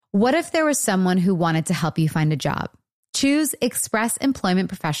What if there was someone who wanted to help you find a job? Choose Express Employment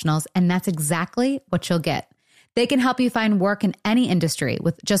Professionals, and that's exactly what you'll get. They can help you find work in any industry.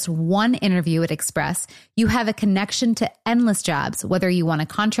 With just one interview at Express, you have a connection to endless jobs, whether you want a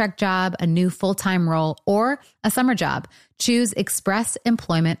contract job, a new full-time role, or a summer job. Choose Express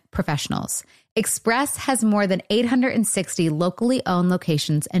Employment Professionals. Express has more than 860 locally owned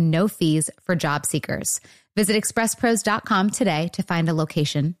locations and no fees for job seekers. Visit expresspros.com today to find a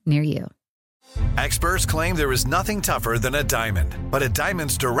location near you. Experts claim there is nothing tougher than a diamond. But at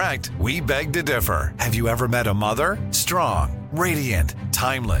Diamonds Direct, we beg to differ. Have you ever met a mother? Strong, radiant,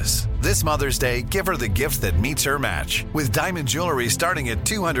 timeless. This Mother's Day, give her the gift that meets her match. With diamond jewelry starting at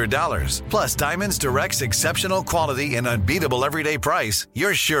 $200. Plus Diamonds Direct's exceptional quality and unbeatable everyday price,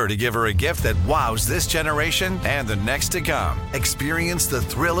 you're sure to give her a gift that wows this generation and the next to come. Experience the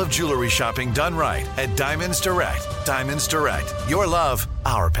thrill of jewelry shopping done right at Diamonds Direct. Diamonds Direct. Your love,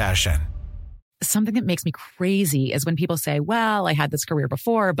 our passion. Something that makes me crazy is when people say, well, I had this career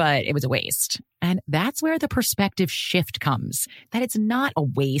before, but it was a waste. And that's where the perspective shift comes, that it's not a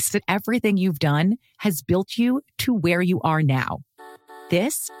waste, that everything you've done has built you to where you are now.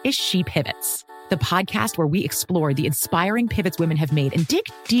 This is She Pivots, the podcast where we explore the inspiring pivots women have made and dig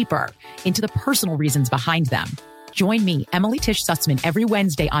deeper into the personal reasons behind them. Join me, Emily Tish Sussman, every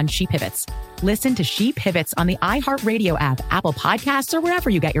Wednesday on She Pivots. Listen to She Pivots on the iHeartRadio app, Apple Podcasts, or wherever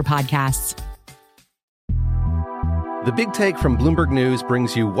you get your podcasts. The Big Take from Bloomberg News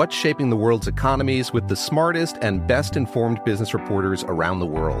brings you what's shaping the world's economies with the smartest and best-informed business reporters around the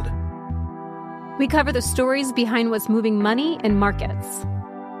world. We cover the stories behind what's moving money and markets,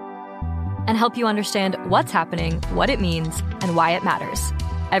 and help you understand what's happening, what it means, and why it matters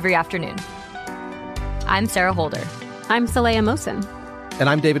every afternoon. I'm Sarah Holder. I'm Saleha Mohsin. And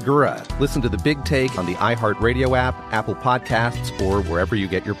I'm David Gura. Listen to The Big Take on the iHeartRadio app, Apple Podcasts, or wherever you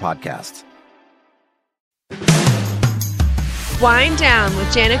get your podcasts. Wind Down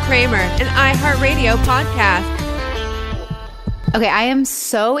with Jana Kramer, an iHeartRadio podcast. Okay, I am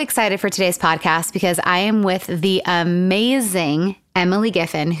so excited for today's podcast because I am with the amazing Emily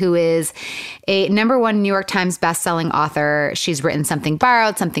Giffin, who is a #1 New York Times bestselling author. She's written Something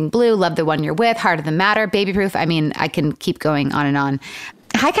Borrowed, Something Blue, Love the One You're With, Heart of the Matter, Baby Proof. I mean, I can keep going on and on.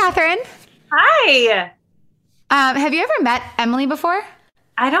 Hi, Catherine. Hi. Have you ever met Emily before?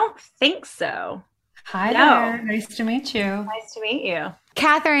 I don't think so. Hi there. Nice to meet you. Nice to meet you.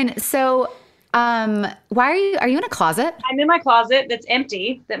 Catherine, so why are you in a closet? I'm in my closet that's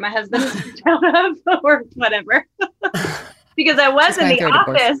empty that my husband is moved out of or whatever. Because I was in the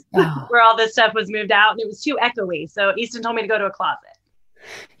office where all this stuff was moved out and it was too echoey. So Easton told me to go to a closet.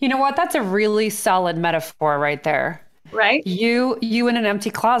 You know what? That's a really solid metaphor right there. Right? You in an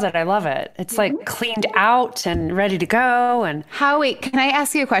empty closet. I love it. It's like cleaned out and ready to go. And wait, can I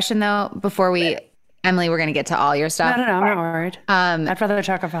ask you a question though before we... Emily, we're going to get to all your stuff. No, I'm not worried. I'd rather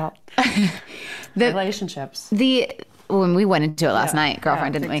talk about relationships. When we went into it last night,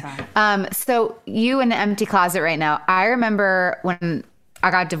 girlfriend, didn't we? So you in an empty closet right now. I remember when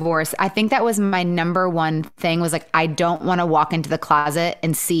I got divorced, I think that was my #1 thing was like, I don't want to walk into the closet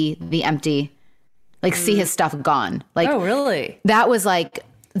and see the empty, like see his stuff gone. Like, oh, really? That was like...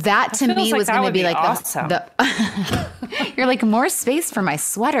 That to me was going to be like awesome. You're like, more space for my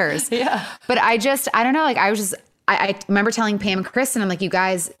sweaters. Yeah. But I don't know. Like I remember telling Pam and Kristen, I'm like, you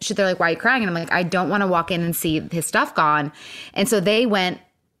guys they're like, why are you crying? And I'm like, I don't want to walk in and see his stuff gone. And so they went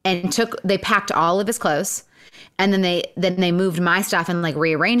and they packed all of his clothes and then they moved my stuff and like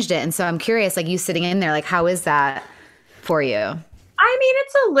rearranged it. And so I'm curious, like you sitting in there, like, how is that for you? I mean,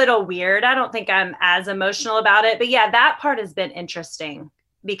 it's a little weird. I don't think I'm as emotional about it, but yeah, that part has been interesting.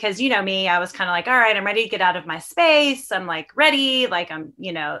 Because, you know, me, I was kind of like, all right, I'm ready to get out of my space. I'm like ready, like I'm,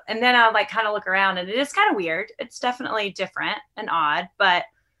 you know, and then I'll like kind of look around and it is kind of weird. It's definitely different and odd, but,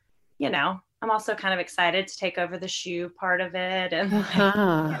 you know, I'm also kind of excited to take over the shoe part of it. And, like, you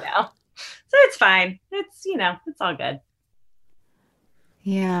know, so it's fine. It's, you know, it's all good.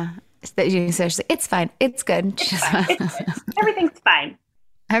 Yeah. It's fine. It's good. It's fine. It's good. Everything's fine.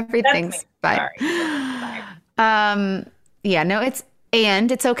 Everything's fine. Yeah, no,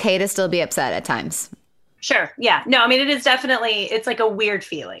 it's okay to still be upset at times. Sure. Yeah. No, I mean, it is definitely, it's like a weird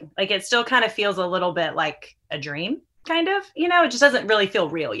feeling. Like it still kind of feels a little bit like a dream, kind of, you know, it just doesn't really feel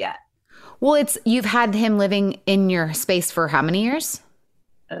real yet. Well, you've had him living in your space for how many years?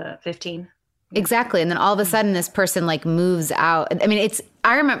 15. Exactly. And then all of a sudden this person like moves out. I mean,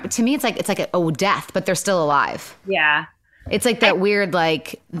 I remember, to me, it's like a death, but they're still alive. Yeah. It's like that weird,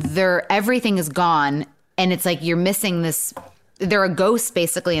 like everything is gone and it's like you're missing this. They're a ghost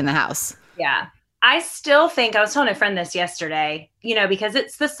basically in the house. Yeah. I still think, I was telling a friend this yesterday, because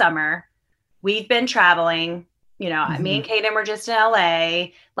it's the summer, we've been traveling, me and Kaden were just in LA.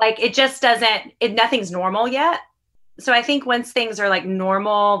 Like it just nothing's normal yet. So I think once things are like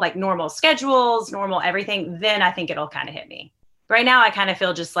normal schedules, normal everything, then I think it'll kind of hit me. Right now, I kind of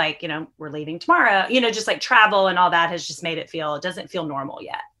feel just like, we're leaving tomorrow, just like travel and all that has just made it doesn't feel normal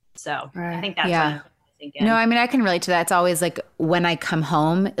yet. So I think that's what I'm thinking. No, I mean, I can relate to that. It's always like when I come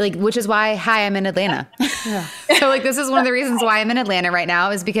home, like, which is why, hi, I'm in Atlanta. So like, this is one of the reasons why I'm in Atlanta right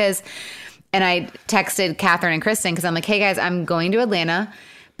now is because, and I texted Catherine and Kristen because I'm like, hey guys, I'm going to Atlanta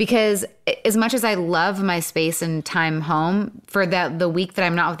because as much as I love my space and time home for the week that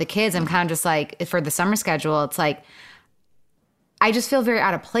I'm not with the kids, I'm kind of just like, for the summer schedule, it's like, I just feel very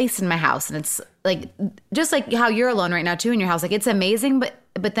out of place in my house. And it's like, just like how you're alone right now too in your house. Like it's amazing,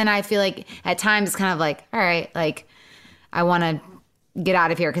 but then I feel like at times it's kind of like, all right, like I want to get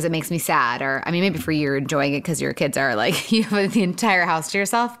out of here because it makes me sad. Or, I mean, maybe for you, you're enjoying it because your kids are like, you have the entire house to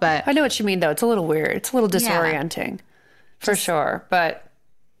yourself. But I know what you mean though. It's a little weird. It's a little disorienting for sure. But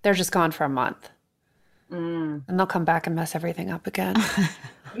they're just gone for a month. And they'll come back and mess everything up again.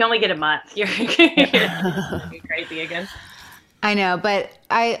 You only get a month. You're crazy again. I know, but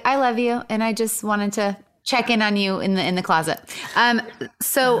I love you, and I just wanted to check in on you in the closet.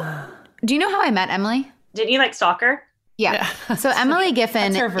 So, do you know how I met Emily? Didn't you like stalk her? Yeah. So Emily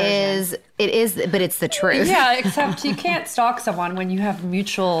Giffin is, but it's the truth. Yeah, except you can't stalk someone when you have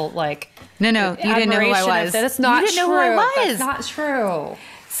mutual like. No, you didn't know who I was. That's not true. You didn't know who I was. That's not true.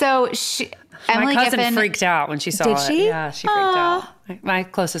 So Emily my cousin Giffin freaked out when she saw it. Did she? Yeah, she freaked out. My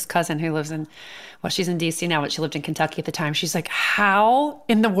closest cousin who lives in, she's in D.C. now, but she lived in Kentucky at the time. She's like, how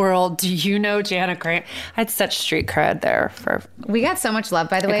in the world do you know Jana Kramer? I had such street cred there. We got so much love,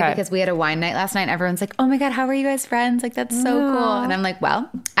 by the way, because we had a wine night last night. And everyone's like, oh my God, how are you guys friends? Like, that's so cool. And I'm like, well,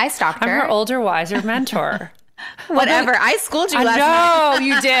 I stalked her. I'm her older, wiser mentor. Whatever. I schooled you last night. No,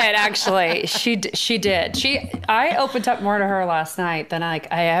 you did actually. She did. I opened up more to her last night than I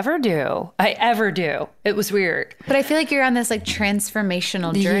ever do. It was weird. But I feel like you're on this like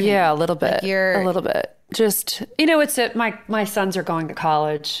transformational journey. Yeah, a little bit. Like a little bit. Just it's my sons are going to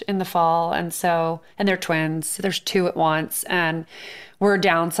college in the fall, and they're twins. There's two at once, and we're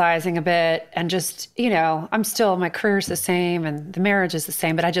downsizing a bit, and just I'm still, my career's the same and the marriage is the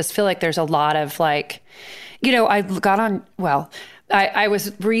same, but I just feel like there's a lot of like. I got on, I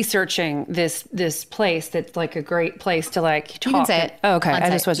was researching this place that's like a great place to like talk. You can say it. Oh, okay. On-site.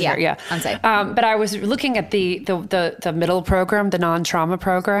 I just wasn't sure. Yeah. On-site. But I was looking at the middle program, the non-trauma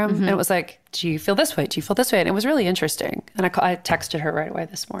program. And it was like, do you feel this way? Do you feel this way? And it was really interesting. And I texted her right away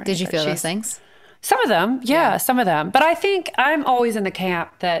this morning. Did you feel those things? Some of them. Yeah, some of them. But I think I'm always in the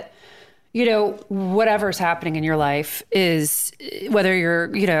camp that, whatever's happening in your life is whether you're,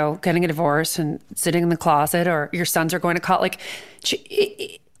 getting a divorce and sitting in the closet or your sons are going to college,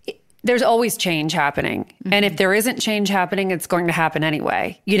 there's always change happening. Mm-hmm. And if there isn't change happening, it's going to happen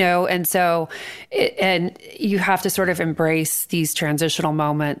anyway, and so, and you have to sort of embrace these transitional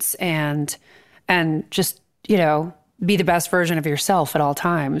moments and just, be the best version of yourself at all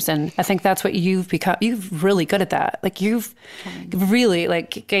times. And I think that's what you've become. You're really good at that. Like you've really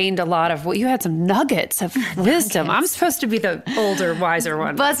like gained a lot of you had some nuggets of wisdom. I'm supposed to be the older, wiser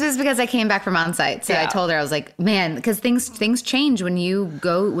one. Well, it's just because I came back from on-site. So I told her, I was like, man, because things change when you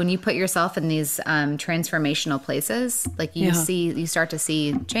put yourself in these transformational places, like you start to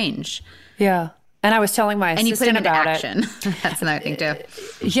see change. Yeah. And I was telling my assistant about action. That's another thing too.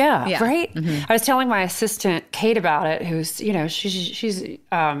 Yeah. Right. Mm-hmm. I was telling my assistant Kate about it, who's she's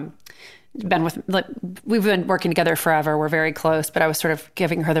been with we've been working together forever. We're very close, but I was sort of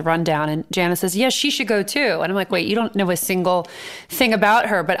giving her the rundown, and Jana says, "Yes, she should go too." And I'm like, "Wait, you don't know a single thing about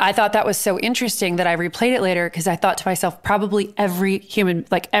her?" But I thought that was so interesting that I replayed it later because I thought to myself, probably every human,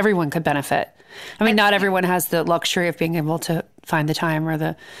 like everyone, could benefit. I mean, not everyone has the luxury of being able to find the time or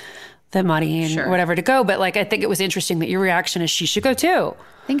the money and whatever to go. But like, I think it was interesting that your reaction is she should go too.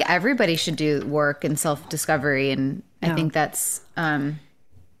 I think everybody should do work and self-discovery. And I think that's,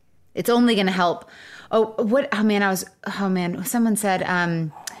 it's only going to help. Someone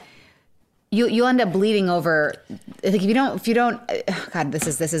said, you'll end up bleeding over. Like if you don't, God, this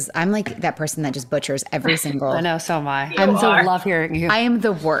is, I'm like that person that just butchers every single. I know, so am I. I love hearing you. I am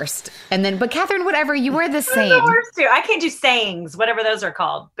the worst. And then, but Catherine, whatever, you were the same. I'm the worst too. I can't do sayings, whatever those are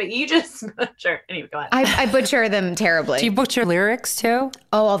called, but you just butcher. Anyway, go on. I butcher them terribly. Do you butcher lyrics too?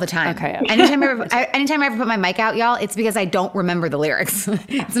 Oh, all the time. Okay. Yeah. Anytime I ever put my mic out, y'all, it's because I don't remember the lyrics.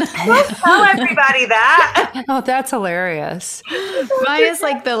 It's not. Don't tell everybody that. Oh, that's hilarious. Mine is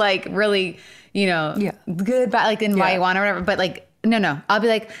like the like really, good, bad, like in why you want or whatever. But like, no, I'll be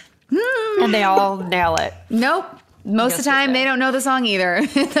like, And they all nail it. Nope. Most of the time, they don't know the song either.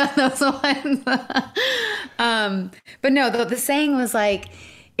 Those ones. But no, the saying was like,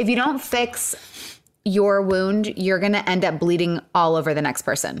 if you don't fix your wound, you're going to end up bleeding all over the next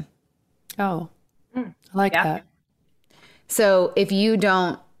person. Oh, I like that. So if you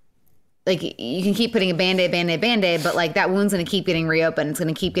don't, like, you can keep putting a Band-Aid, but like that wound's going to keep getting reopened. It's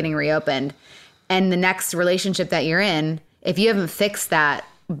going to keep getting reopened. And the next relationship that you're in, if you haven't fixed that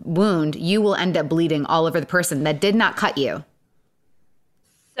wound, you will end up bleeding all over the person that did not cut you.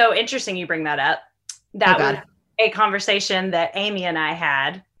 So interesting you bring that up. That was a conversation that Amy and I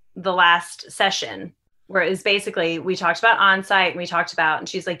had the last session, where it was basically, we talked about on-site, and we talked about, and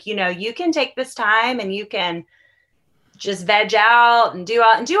she's like, you can take this time and you can just veg out and do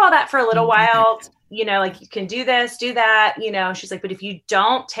all that for a little while, like you can do this, do that, she's like, but if you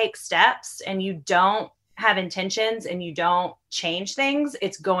don't take steps and you don't have intentions and you don't change things,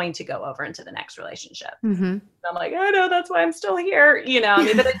 it's going to go over into the next relationship. Mm-hmm. I'm like, I know, that's why I'm still here,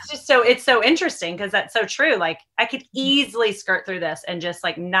 but it's just it's so interesting because that's so true. Like I could easily skirt through this and just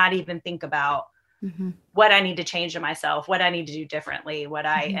like not even think about what I need to change in myself, what I need to do differently,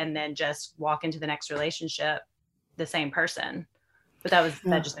 and then just walk into the next relationship the same person. But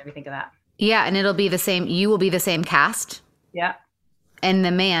that just made me think of that. Yeah. And it'll be the same. You will be the same cast. Yeah. And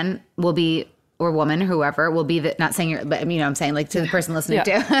the man will be, or woman, whoever will be not saying you're, but I'm saying like to the person listening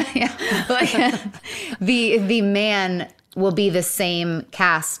to, like the man will be the same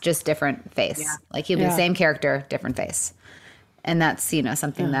cast, just different face. Yeah. Like he'll be the same character, different face. And that's,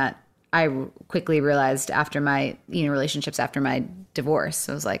 something that I quickly realized after my, relationships after my divorce.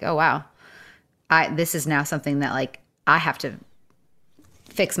 So I was like, oh, wow. This is now something that like I have to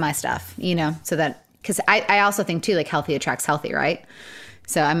fix my stuff, so that, because I also think too, like healthy attracts healthy, right?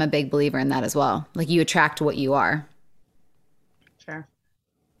 So I'm a big believer in that as well. Like you attract what you are. Sure.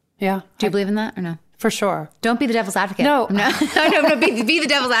 Yeah. Do you believe in that or no? For sure. Don't be the devil's advocate. No. No, be the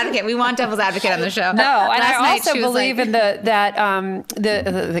devil's advocate. We want devil's advocate on the show. No, and I also believe in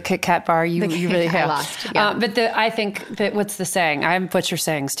the Kit Kat bar. You really have lost. Yeah. But I think that what's the saying? I butcher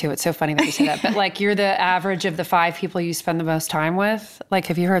sayings too. It's so funny that you say that. But like you're the average of the 5 people you spend the most time with. Like,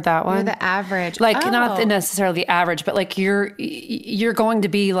 have you heard that one? You're the average. Like not necessarily the average, but like you're going to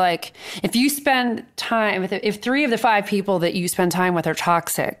be like, if you spend time with, if 3 of the 5 people that you spend time with are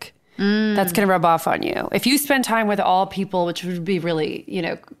toxic, that's going to rub off on you. If you spend time with all people, which would be really,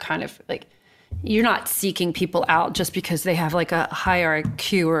 kind of like, you're not seeking people out just because they have like a high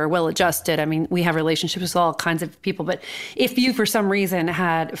IQ or well-adjusted. I mean, we have relationships with all kinds of people, but if you, for some reason,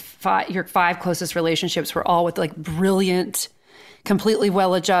 had your 5 closest relationships were all with like brilliant, completely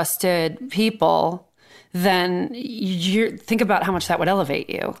well-adjusted people, then you think about how much that would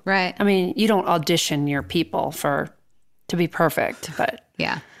elevate you. Right. I mean, you don't audition your people to be perfect, but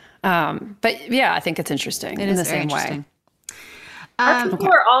yeah. But yeah, I think it's interesting in the same way. Our people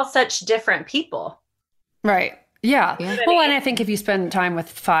are all such different people. Right. Yeah. Well, and I think if you spend time with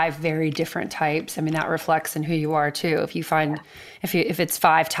 5 very different types, I mean, that reflects in who you are too. If you find, if it's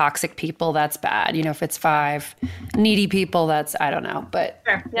 5 toxic people, that's bad. If it's 5 needy people, that's, I don't know. But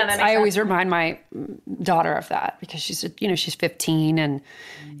sure. Yeah, I always remind my daughter of that because she's 15 and,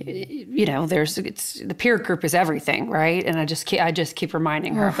 the peer group is everything. Right. And I just keep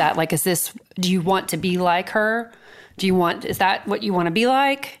reminding her of that. Like, do you want to be like her? Is that what you want to be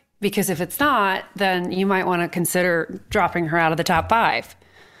like? Because if it's not, then you might want to consider dropping her out of the top 5.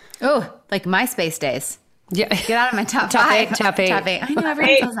 Oh, like MySpace days. Yeah. Get out of my top 5. Top 8. I know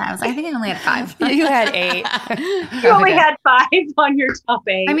everyone says that. I think I only had 5. You had 8. You only had 5 on your top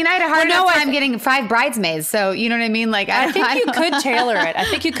 8. I mean, I had a hard time getting 5 bridesmaids. So, you know what I mean? Like, I think you could tailor it. I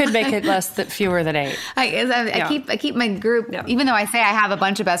think you could make it fewer than 8. I keep my group, even though I say I have a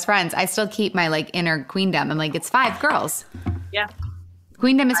bunch of best friends, I still keep my like inner queendom. I'm like, it's 5 girls. Yeah.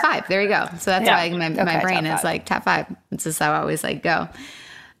 Queendom is 5. There you go. So that's why my brain is like top 5. It's just how I always like go.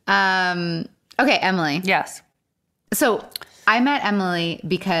 Okay, Emily. Yes. So I met Emily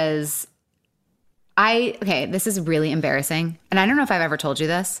because this is really embarrassing. And I don't know if I've ever told you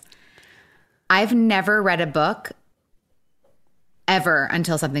this. I've never read a book ever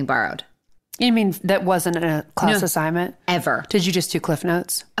until Something Borrowed. You mean that wasn't a class assignment? Ever. Did you just do Cliff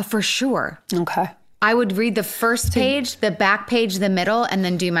Notes? For sure. Okay. I would read the first page, the back page, the middle, and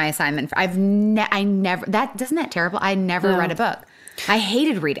then do my assignment. Isn't that terrible? I never read a book. I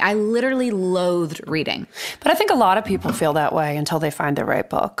hated reading. I literally loathed reading. But I think a lot of people feel that way until they find the right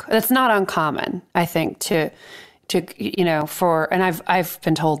book. That's not uncommon, I think, to and I've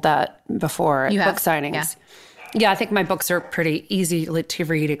been told that before at book signings. Yeah, I think my books are pretty easy to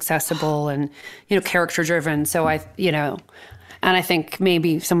read, accessible, and character driven. So And I think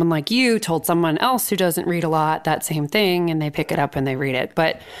maybe someone like you told someone else who doesn't read a lot that same thing, and they pick it up and they read it.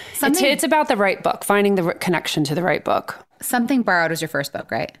 But it's about the right book, finding the connection to the right book. Something Borrowed was your first book,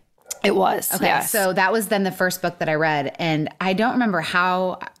 right? It was. Okay, yes. So that was then the first book that I read, and I don't remember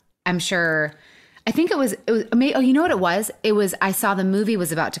how. I'm sure. I think it was. Oh, you know what it was? It was. I saw the movie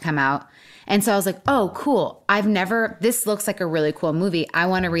was about to come out, and so I was like, "Oh, cool! This looks like a really cool movie. I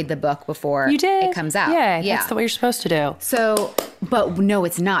want to read the book before it comes out." Yeah, that's what you're supposed to do. So, but no,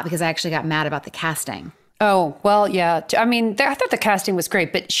 it's not, because I actually got mad about the casting. Oh, well, yeah. I mean, I thought the casting was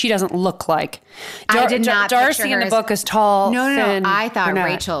great, but she doesn't look like... I did not Darcy in the book is tall, thin. No. I thought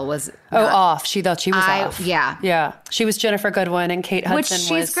Rachel was... off. She thought she was off. Yeah. Yeah. She was Jennifer Goodwin, and Kate Hudson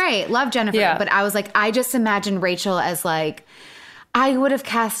was... Which she's great. Love Jennifer. Yeah. But I was like, I just imagined Rachel as like... I would have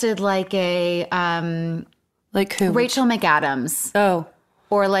casted like a... like who? Rachel McAdams. Oh.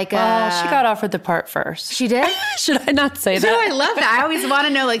 Or like she got offered the part first. She did? Should I not say that? No, I love that. I always want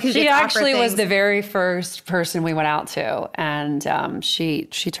to know, like, because she actually was the very first person we went out to, and she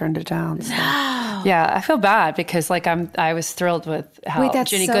turned it down. So. Yeah, I feel bad because like I was thrilled with how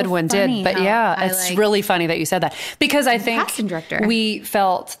Ginny Goodwin did, but it's really funny that you said that, because I think casting director. We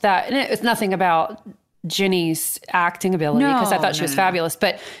felt that, and it's nothing about Ginny's acting ability, because I thought she was fabulous,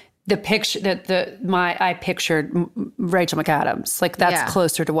 but. The picture I pictured Rachel McAdams, like that's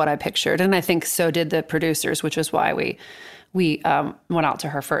closer to what I pictured, and I think so did the producers, which is why we went out to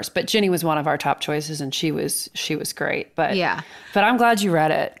her first. But Ginny was one of our top choices, and she was great. But but I'm glad you read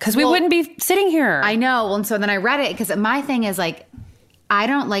it, because we wouldn't be sitting here. I know. Well, and so then I read it, because my thing is like, I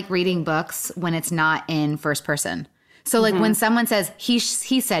don't like reading books when it's not in first person. So like when someone says he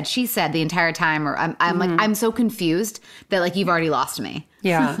said, she said the entire time, or I'm like, I'm so confused that like you've already lost me.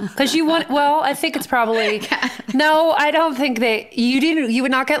 Yeah. Because I think it's probably, no, I don't think that you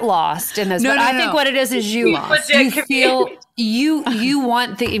would not get lost in this. I think what it is you feel, you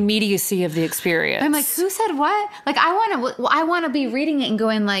want the immediacy of the experience. I'm like, who said what? Like, I want to be reading it and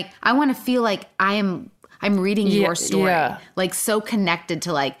going like, I want to feel like I'm reading your story, like so connected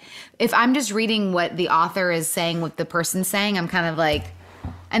to like, if I'm just reading what the author is saying, what the person's saying, I'm kind of like,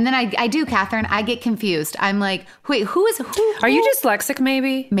 and then I do, Catherine, I get confused. I'm like, wait, who? Are you dyslexic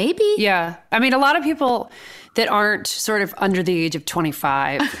maybe? Maybe. Yeah. I mean, a lot of people that aren't sort of under the age of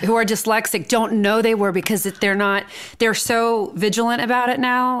 25 who are dyslexic don't know they were, because they're so vigilant about it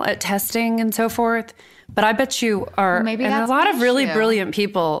now at testing and so forth. But I bet you are, well, maybe, and a lot of really brilliant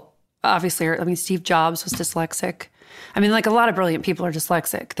people, obviously, Steve Jobs was dyslexic. I mean, like a lot of brilliant people are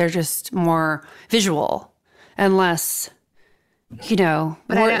dyslexic. They're just more visual and less, but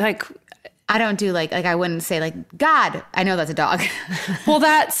more like. I don't do like I wouldn't say like, God, I know that's a dog. Well,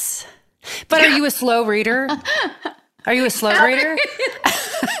 but are you a slow reader? Are you a slow reader?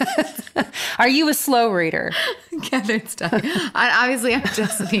 Are you a slow reader? Catherine's done. Obviously, I'm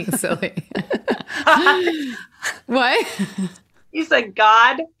just being silly. What? You said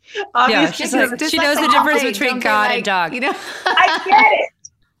God? Obviously, she knows the difference between God and dog. I get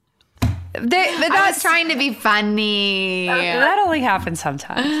it. I was trying to be funny. That only happens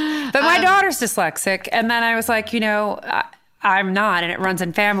sometimes. But my daughter's dyslexic, and then I was like, I'm not, and it runs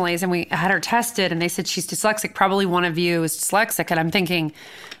in families, and we had her tested, and they said she's dyslexic. Probably one of you is dyslexic, and I'm thinking,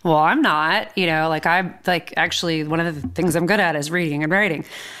 well, I'm not. I'm like actually one of the things I'm good at is reading and writing.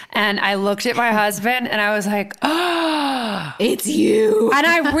 And I looked at my husband, and I was like, oh, it's you. And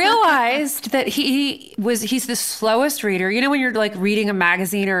I realized that he's the slowest reader. When you're like reading a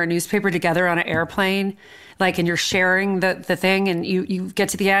magazine or a newspaper together on an airplane, like, and you're sharing the thing, and you get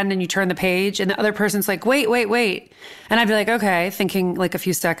to the end and you turn the page, and the other person's like, wait. And I'd be like, okay, thinking like a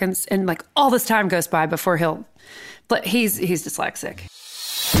few seconds, and like all this time goes by before but he's dyslexic.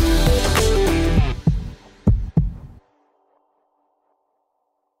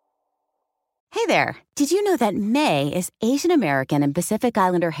 Hey there. Did you know that May is Asian American and Pacific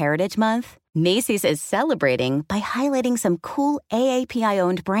Islander Heritage Month? Macy's is celebrating by highlighting some cool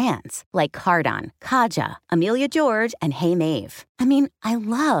AAPI-owned brands like Cardon, Kaja, Amelia George, and Hey Mave. I mean, I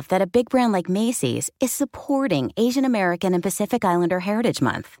love that a big brand like Macy's is supporting Asian American and Pacific Islander Heritage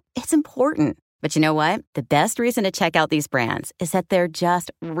Month. It's important. But you know what? The best reason to check out these brands is that they're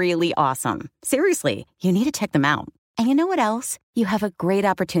just really awesome. Seriously, you need to check them out. And you know what else? You have a great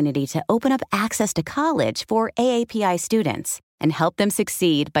opportunity to open up access to college for AAPI students and help them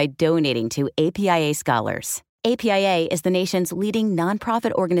succeed by donating to APIA Scholars. APIA is the nation's leading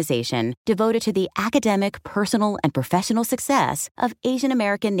nonprofit organization devoted to the academic, personal, and professional success of Asian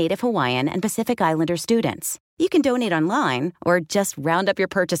American, Native Hawaiian, and Pacific Islander students. You can donate online or just round up your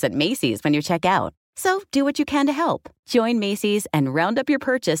purchase at Macy's when you check out. So do what you can to help. Join Macy's and round up your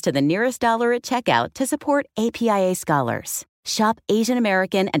purchase to the nearest dollar at checkout to support APIA Scholars. Shop Asian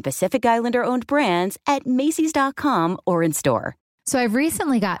American and Pacific Islander owned brands at Macy's.com or in store. So I've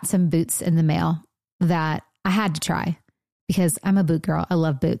recently got some boots in the mail that I had to try because I'm a boot girl. I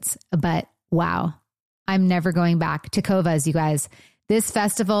love boots, but wow, I'm never going back. Tecovas, you guys. This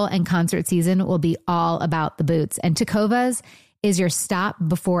festival and concert season will be all about the boots, and Tecovas is your stop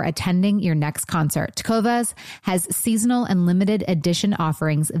before attending your next concert. Tecovas has seasonal and limited edition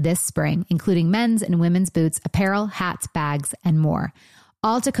offerings this spring, including men's and women's boots, apparel, hats, bags, and more.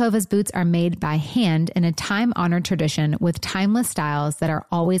 All Tecovas boots are made by hand in a time-honored tradition with timeless styles that are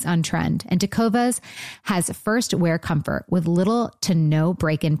always on trend. And Tecovas has first wear comfort with little to no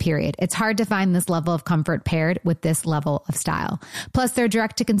break-in period. It's hard to find this level of comfort paired with this level of style. Plus, their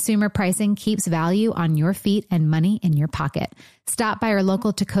direct-to-consumer pricing keeps value on your feet and money in your pocket. Stop by your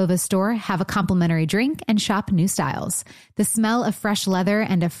local Tecovas store, have a complimentary drink, and shop new styles. The smell of fresh leather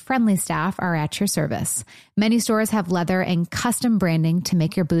and a friendly staff are at your service. Many stores have leather and custom branding to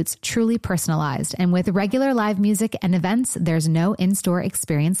make your boots truly personalized. And with regular live music and events, there's no in-store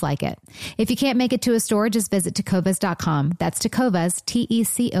experience like it. If you can't make it to a store, just visit tecovas.com. That's Tecovas,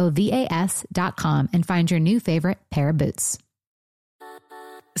 Tecovas.com, and find your new favorite pair of boots.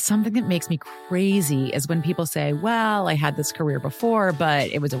 Something that makes me crazy is when people say, well, I had this career before, but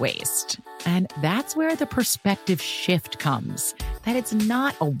it was a waste. And that's where the perspective shift comes, that it's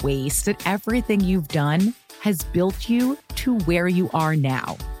not a waste, that everything you've done has built you to where you are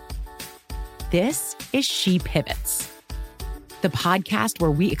now. This is She Pivots, the podcast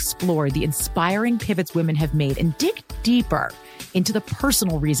where we explore the inspiring pivots women have made and dig deeper into the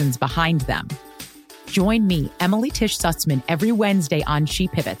personal reasons behind them. Join me, Emily Tish Sussman, every Wednesday on She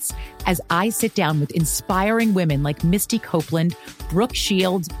Pivots as I sit down with inspiring women like Misty Copeland, Brooke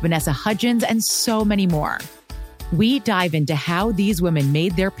Shields, Vanessa Hudgens, and so many more. We dive into how these women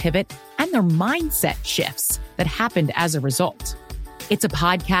made their pivot and their mindset shifts that happened as a result. It's a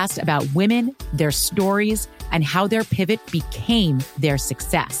podcast about women, their stories, and how their pivot became their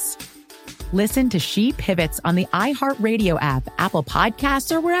success. Listen to She Pivots on the iHeartRadio app, Apple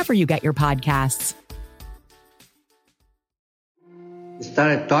Podcasts, or wherever you get your podcasts.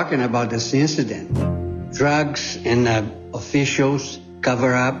 Started talking about this incident. Drugs and officials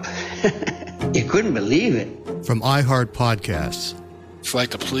cover up. You couldn't believe it. From iHeart Podcasts. It's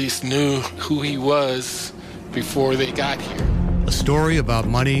like the police knew who he was before they got here. A story about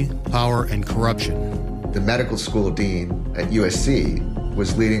money, power, and corruption. The medical school dean at USC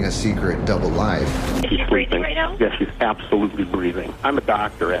was leading a secret double life. She's breathing right now? Yes, she's absolutely breathing. I'm a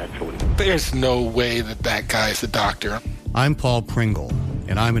doctor, actually. There's no way that guy's a doctor. I'm Paul Pringle,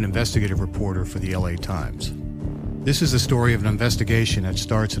 and I'm an investigative reporter for the LA Times. This is the story of an investigation that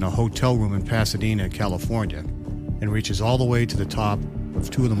starts in a hotel room in Pasadena, California, and reaches all the way to the top of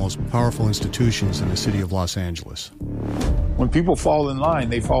two of the most powerful institutions in the city of Los Angeles. When people fall in line,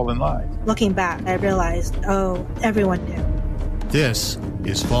 they fall in line. Looking back, I realized, everyone knew. This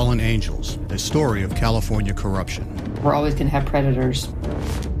is Fallen Angels, a story of California corruption. We're always going to have predators.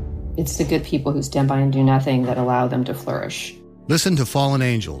 It's the good people who stand by and do nothing that allow them to flourish. Listen to Fallen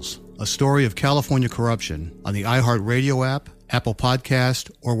Angels, a story of California corruption on the iHeartRadio app, Apple Podcast,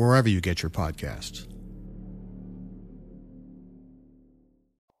 or wherever you get your podcasts.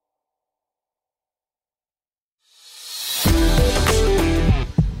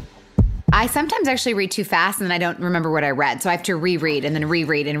 I sometimes actually read too fast and then I don't remember what I read. So I have to reread and then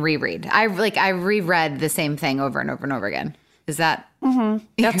reread and reread. I reread the same thing over and over and over again. Is that? Mm-hmm.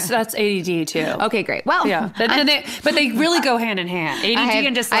 That's ADD too. Okay, great. Well, yeah, but they really go hand in hand. ADD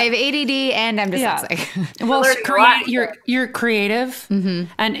and dyslexia. I have ADD and I'm dyslexic. Yeah. Well, you're creative,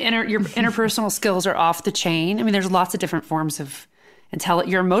 and your interpersonal skills are off the chain. I mean, there's lots of different forms of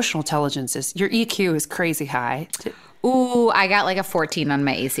your emotional intelligence your EQ is crazy high. Ooh, I got like a 14 on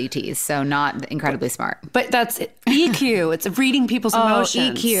my ACTs, so not incredibly smart. But that's EQ. It's reading people's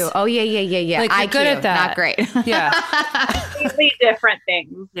emotions. EQ. Oh, yeah. Like, IQ, good at that. Not great. Yeah. Completely different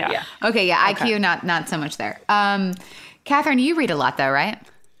things. Yeah. Okay, yeah, IQ, not so much there. Catherine, you read a lot though, right?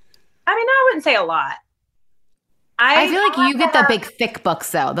 I mean, I wouldn't say a lot. I feel like you get the big thick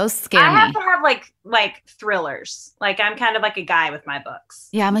books though. Those scare me. I have to have like thrillers. Like I'm kind of like a guy with my books.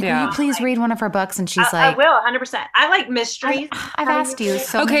 Yeah, I'm like, will you please read one of her books? And she's I will, 100%. I like mysteries. I've asked you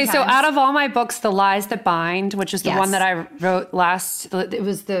so many many times. So out of all my books, The Lies That Bind, which is the one that I wrote last, it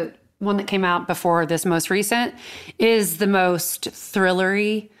was the one that came out before this most recent, is the most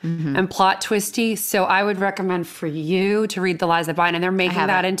thrillery and plot twisty. So I would recommend for you to read The Lies That Bind. And they're making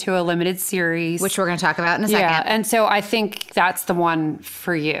that into a limited series. Which we're going to talk about in a second. Yeah, and so I think that's the one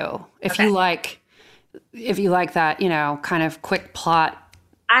for you. If you like that, kind of quick plot.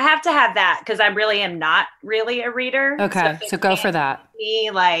 I have to have that because I really am not really a reader. Okay, so go for that.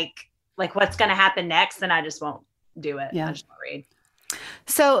 Me, like what's going to happen next, then I just won't do it. Yeah. I just won't read.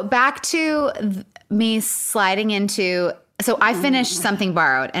 So back to me sliding into, so I finished Something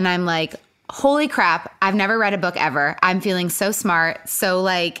Borrowed and I'm like, holy crap, I've never read a book ever. I'm feeling so smart, so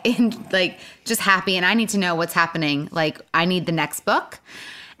just happy, and I need to know what's happening. Like, I need the next book.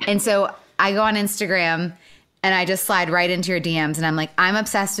 And so I go on Instagram and I just slide right into your DMs and I'm like, I'm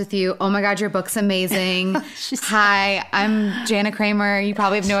obsessed with you. Oh my God, your book's amazing. Hi, I'm Jana Kramer. You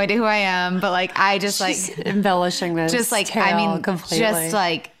probably have no idea who I am, but like, I just She's embellishing this. Just like, tale I mean, completely. just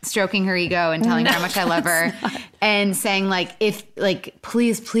like stroking her ego and telling her how much I love her and saying like, if like,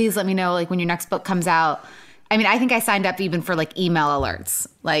 please let me know like when your next book comes out. I mean, I think I signed up even for like email alerts.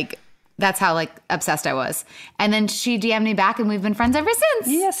 Like, that's how like obsessed I was. And then she DM'd me back and we've been friends ever since.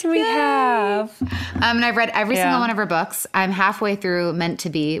 Yes, we have. And I've read every single one of her books. I'm halfway through Meant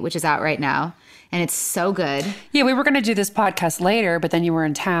to Be, which is out right now. And it's so good. Yeah, we were going to do this podcast later, but then you were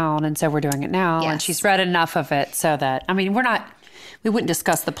in town. And so we're doing it now. Yes. And she's read enough of it so that, I mean, we wouldn't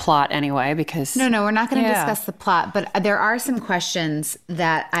discuss the plot anyway because. No, we're not going to discuss the plot. But there are some questions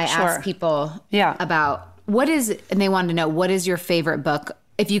that I ask people about and they wanted to know, what is your favorite book?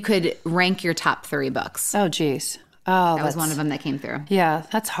 If you could rank your top 3 books. Oh, geez. Oh, that was one of them that came through. Yeah,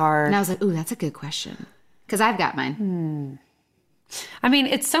 that's hard. And I was like, ooh, that's a good question. Because I've got mine. I mean,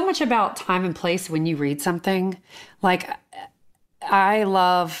 it's so much about time and place when you read something. Like, I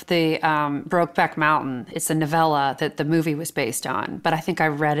love the Brokeback Mountain. It's a novella that the movie was based on. But I think I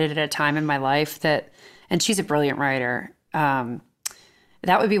read it at a time in my life and she's a brilliant writer.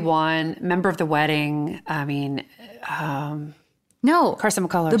 That would be one. Member of the Wedding. I mean, no. Carson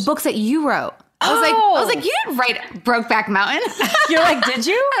McCullers. The books that you wrote. I was like, you didn't write Brokeback Mountain. You're like, did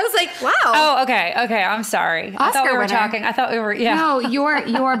you? I was like, wow. Oh, okay. I'm sorry. Oscar I thought we were winner. talking. I thought we were, yeah. No,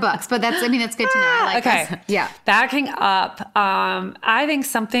 your books. But that's good to know. I like okay. this. Yeah. Backing up, I think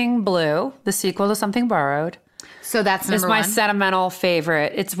Something Blue, the sequel to Something Borrowed. So that's number one. It's my sentimental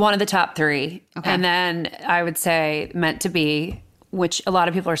favorite. It's one of the top 3. Okay. And then I would say Meant to Be, which a lot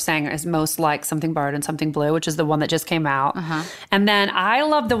of people are saying is most like Something Borrowed and Something Blue, which is the one that just came out. Uh-huh. And then I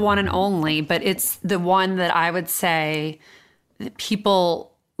love the one and only, but it's the one that I would say that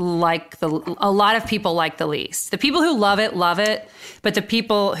a lot of people like the least. The people who love it, but the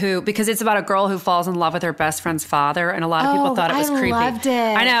people who, because it's about a girl who falls in love with her best friend's father, and a lot of people thought it was creepy. I loved it.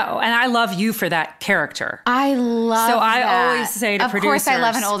 I know, and I love you for that character. I love So I that. always say to producers, of course I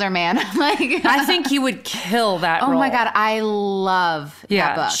love an older man. I think you would kill that role. Oh my God, I love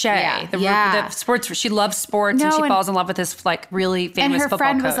that book. Shay. The sports, she loves sports and she falls in love with this like really famous football coach.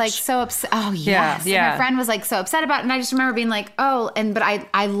 And her friend was like so upset. Oh yes. Yeah. And her friend was like so upset about it. And I just remember being like, but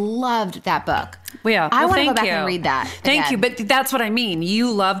I loved that book. Yeah. I want to go back and read that. Thank you. But that's what I mean.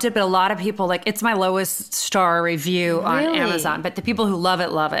 You loved it, but a lot of people, like, it's my lowest star review on Amazon. But the people who love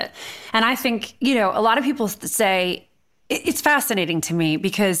it. And I think, a lot of people say, it's fascinating to me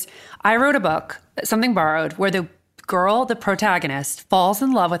because I wrote a book, Something Borrowed, where the girl, the protagonist, falls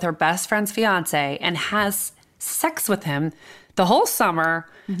in love with her best friend's fiance and has sex with him the whole summer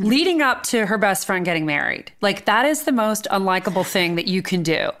leading up to her best friend getting married. Like, that is the most unlikable thing that you can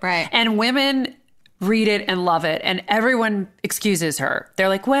do. Right. And women read it and love it, and everyone excuses her. They're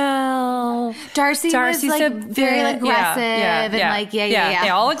like, well, Darcy's was like very aggressive and like, yeah. They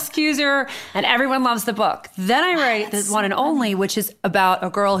all excuse her, and everyone loves the book. Then I write this one and only, which is about a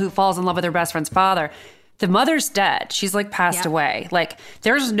girl who falls in love with her best friend's father. The mother's dead. She's like passed away. Like,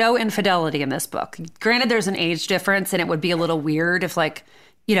 there's no infidelity in this book. Granted, there's an age difference, and it would be a little weird if like,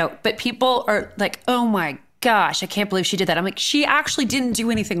 but people are like, oh my gosh, I can't believe she did that. I'm like, she actually didn't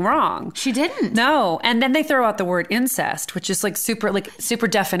do anything wrong. She didn't. No. And then they throw out the word incest, which is like super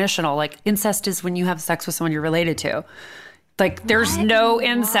definitional. Like, incest is when you have sex with someone you're related to. Like, there's no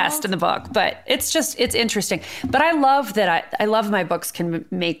incest in the book, but it's interesting. But I love that I love my books can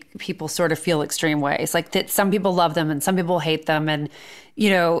make people sort of feel extreme ways. Like, that some people love them and some people hate them. And,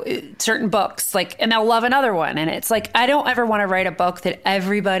 certain books, like, and they'll love another one. And it's like, I don't ever want to write a book that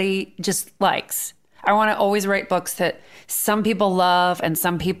everybody just likes. I want to always write books that some people love and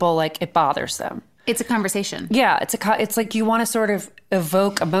some people, like, it bothers them. It's a conversation. Yeah, it's like you want to sort of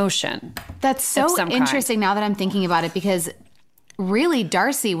evoke emotion. That's so interesting now that I'm thinking about it, because really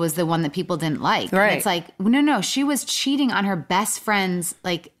Darcy was the one that people didn't like. Right. And it's like, no, she was cheating on her best friend's,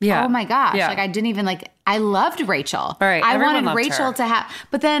 like, oh my gosh. Yeah. Like, I didn't even I loved Rachel. Right. I Everyone wanted Rachel her to have,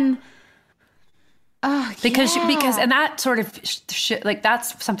 but then... Because and that sort of shit, like,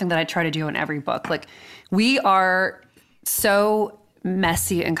 that's something that I try to do in every book. Like, we are so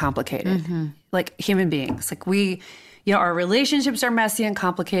messy and complicated, like human beings. Like, our relationships are messy and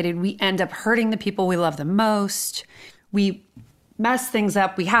complicated. We end up hurting the people we love the most. We mess things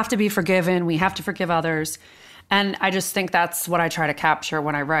up. We have to be forgiven. We have to forgive others. And I just think that's what I try to capture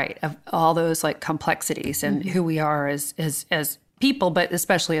when I write, of all those like complexities and who we are as people, but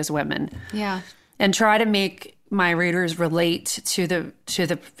especially as women. Yeah. And try to make my readers relate to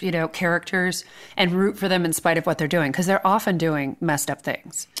the characters and root for them in spite of what they're doing, because they're often doing messed up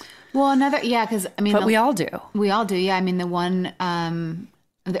things. Well, because I mean, but we all do. We all do. Yeah. I mean, the one,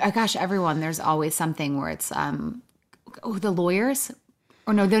 everyone, there's always something where it's, the lawyers,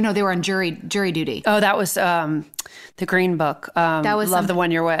 or no, they were on jury duty. Oh, that was the Green Book. That was Love the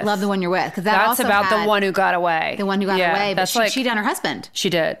One You're With. Love the One You're With. Because that's about the one who got away. The one who got away, but she cheated on her husband. She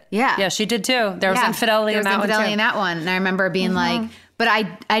did. Yeah. Yeah, she did too. There was infidelity in that one too. In that one. And I remember being like, but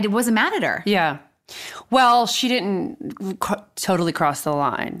I wasn't mad at her. Yeah. Well, she didn't totally cross the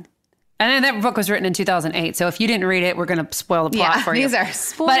line. And then that book was written in 2008. So if you didn't read it, we're going to spoil the plot for you. These are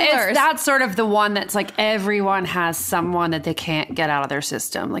spoilers. But that's sort of the one that's like everyone has someone that they can't get out of their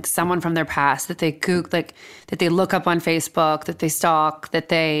system. Like someone from their past that they Google, like that they look up on Facebook, that they stalk, that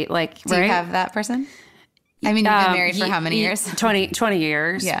they like. Do you have that person? I mean, you've been married for how many years? 20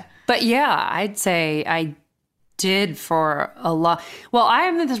 years. Yeah. But yeah, I'd say I did for a lot. Well, I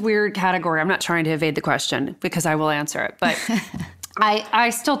am in this weird category. I'm not trying to evade the question because I will answer it. But I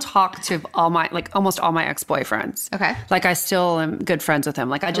still talk to almost all my ex-boyfriends. Okay. Like I still am good friends with them.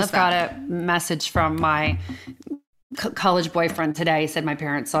 Like I just got a message from my college boyfriend today. He said, my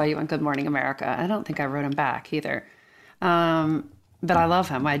parents saw you on Good Morning America. I don't think I wrote him back either. But I love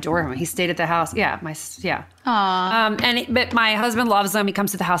him. I adore him. He stayed at the house. Yeah. Aww. But my husband loves him. He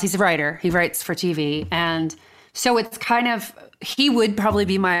comes to the house. He's a writer. He writes for TV. And so it's kind of, he would probably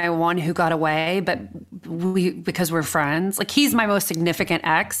be my one who got away, but because we're friends. Like he's my most significant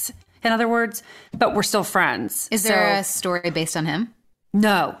ex, in other words, but we're still friends. Is there a story based on him?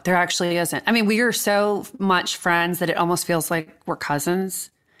 No, there actually isn't. I mean, we are so much friends that it almost feels like we're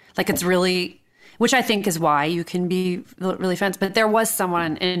cousins. Like it's really, which I think is why you can be really friends. But there was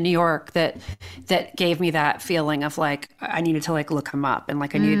someone in New York that gave me that feeling of like, I needed to like look him up and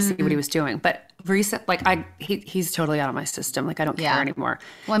like I needed to see what he was doing. But he's totally out of my system. Like I don't care anymore.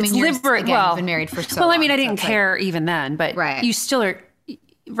 Well, I mean, you've been married for so long. Well, I mean, I didn't care even then, but right. You still are,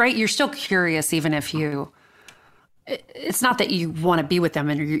 right? You're still curious even if you, it's not that you want to be with them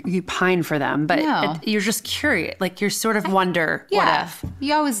and you pine for them, but you're just curious. Like you sort of wonder what if.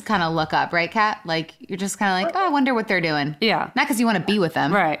 You always kind of look up, right, Kat? Like you're just kind of like, oh, I wonder what they're doing. Yeah. Not because you want to be with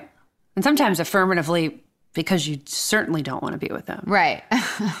them. Right. And sometimes affirmatively because you certainly don't want to be with them. Right.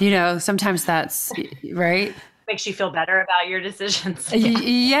 Sometimes that's, right? Makes you feel better about your decisions.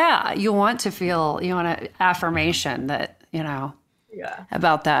 Yeah. You want an affirmation that,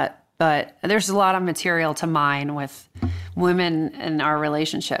 about that. But there's a lot of material to mine with women in our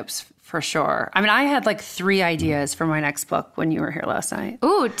relationships, for sure. I mean, I had like 3 ideas for my next book when you were here last night.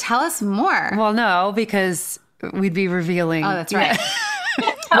 Ooh, tell us more. Well, no, because we'd be revealing. Oh, that's right.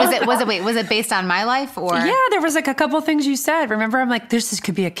 Was it based on my life or? Yeah, there was like a couple things you said. Remember, I'm like, this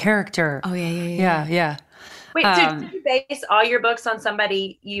could be a character. Oh, yeah. Wait, so do you base all your books on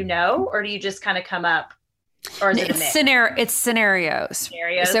somebody you know, or do you just kind of come up? Or is it a mix? It's scenarios.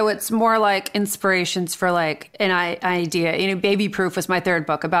 So it's more like inspirations for like an idea. Baby Proof was my 3rd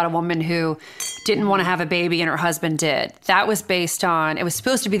book about a woman who didn't want to have a baby and her husband did. That was based on, it was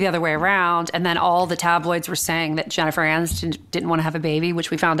supposed to be the other way around. And then all the tabloids were saying that Jennifer Aniston didn't want to have a baby,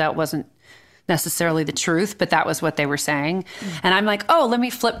 which we found out wasn't necessarily the truth, but that was what they were saying. And I'm like, oh, let me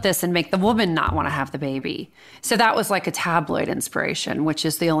flip this and make the woman not want to have the baby. So that was like a tabloid inspiration, which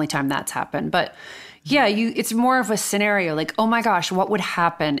is the only time that's happened. But yeah, it's more of a scenario like, oh my gosh, what would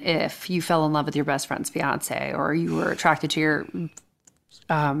happen if you fell in love with your best friend's fiance, or you were attracted to your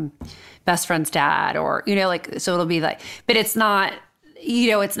best friend's dad, or, so it'll be like, but it's not,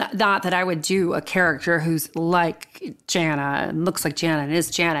 it's not that I would do a character who's like Jana and looks like Jana and is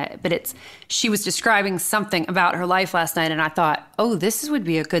Jana, but she was describing something about her life last night. And I thought, oh, this would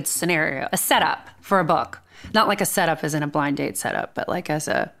be a good scenario, a setup for a book. Not like a setup as in a blind date setup, but like as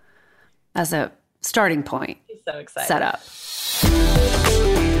a starting point. He's so excited. Set up.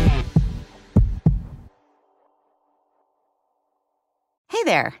 Hey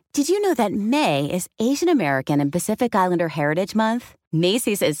there. Did you know that May is Asian American and Pacific Islander Heritage Month?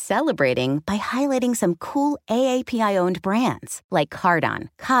 Macy's is celebrating by highlighting some cool AAPI-owned brands like Cardon,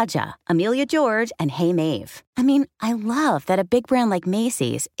 Kaja, Amelia George, and Hey Mave. I mean, I love that a big brand like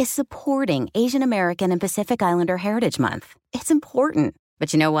Macy's is supporting Asian American and Pacific Islander Heritage Month. It's important.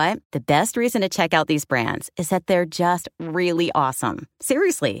 But you know what? The best reason to check out these brands is that they're just really awesome.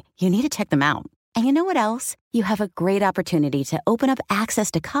 Seriously, you need to check them out. And you know what else? You have a great opportunity to open up access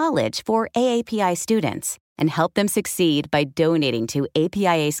to college for AAPI students and help them succeed by donating to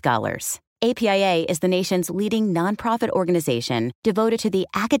APIA Scholars. APIA is the nation's leading nonprofit organization devoted to the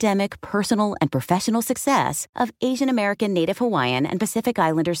academic, personal, and professional success of Asian American, Native Hawaiian, and Pacific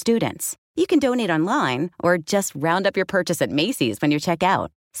Islander students. You can donate online or just round up your purchase at Macy's when you check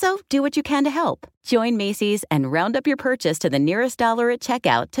out. So do what you can to help. Join Macy's and round up your purchase to the nearest dollar at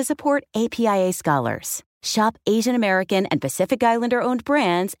checkout to support APIA Scholars. Shop Asian American and Pacific Islander-owned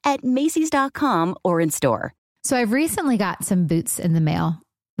brands at Macy's.com or in store. So I've recently got some boots in the mail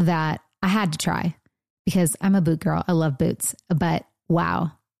that I had to try because I'm a boot girl. I love boots, but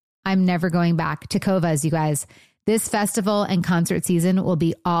wow, I'm never going back. Tecovas, you guys. This festival and concert season will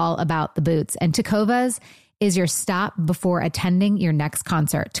be all about the boots, and Tecovas is your stop before attending your next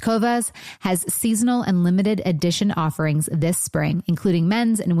concert. Tecovas has seasonal and limited edition offerings this spring, including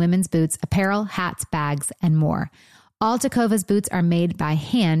men's and women's boots, apparel, hats, bags, and more. All Tecovas boots are made by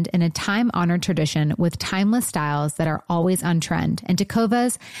hand in a time-honored tradition with timeless styles that are always on trend. And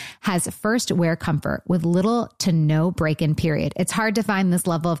Tecovas has first wear comfort with little to no break-in period. It's hard to find this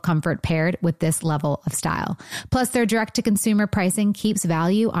level of comfort paired with this level of style. Plus, their direct-to-consumer pricing keeps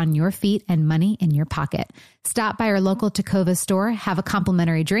value on your feet and money in your pocket. Stop by our local Tecovas store, have a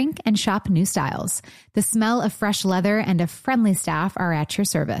complimentary drink, and shop new styles. The smell of fresh leather and a friendly staff are at your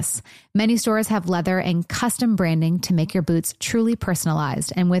service. Many stores have leather and custom branding to make your boots truly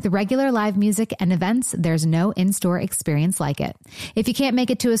personalized. And with regular live music and events, there's no in-store experience like it. If you can't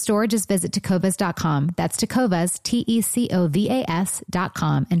make it to a store, just visit tecovas.com. That's Tecovas,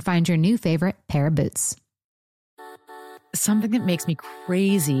 Tecovas.com, and find your new favorite pair of boots. Something that makes me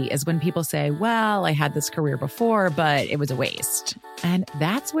crazy is when people say, well, I had this career before, but it was a waste. And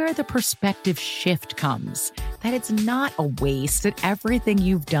that's where the perspective shift comes, that it's not a waste, that everything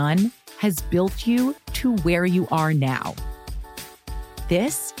you've done has built you to where you are now.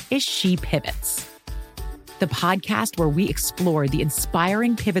 This is She Pivots, the podcast where we explore the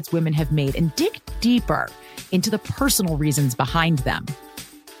inspiring pivots women have made and dig deeper into the personal reasons behind them.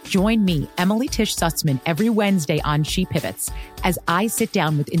 Join me, Emily Tish Sussman, every Wednesday on She Pivots as I sit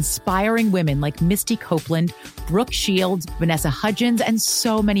down with inspiring women like Misty Copeland, Brooke Shields, Vanessa Hudgens, and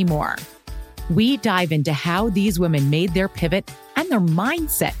so many more. We dive into how these women made their pivot and their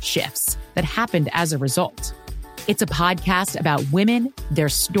mindset shifts that happened as a result. It's a podcast about women, their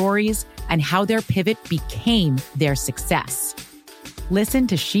stories, and how their pivot became their success. Listen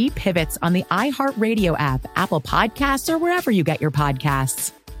to She Pivots on the iHeartRadio app, Apple Podcasts, or wherever you get your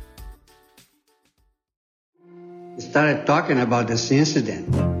podcasts. Started talking about this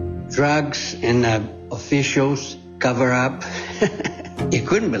incident. Drugs and officials cover up. You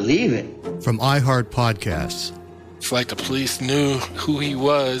couldn't believe it. From iHeart Podcasts. It's like the police knew who he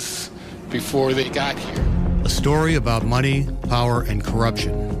was before they got here. A story about money, power, and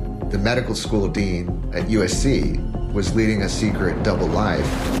corruption. The medical school dean at USC was leading a secret double life.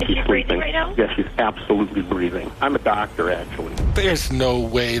 Is she breathing right now? Yes, she's absolutely breathing. I'm a doctor, actually. There's no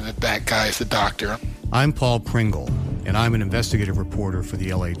way that guy's a doctor. I'm Paul Pringle, and I'm an investigative reporter for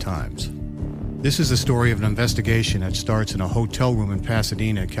the LA Times. This is the story of an investigation that starts in a hotel room in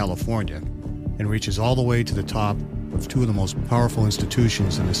Pasadena, California, and reaches all the way to the top of two of the most powerful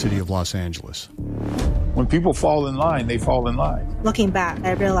institutions in the city of Los Angeles. When people fall in line, they fall in line. Looking back,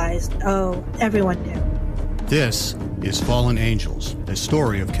 I realized, everyone knew. This is Fallen Angels, a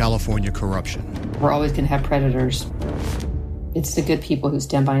story of California corruption. We're always going to have predators. It's the good people who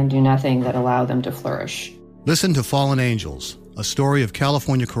stand by and do nothing that allow them to flourish. Listen to Fallen Angels, a story of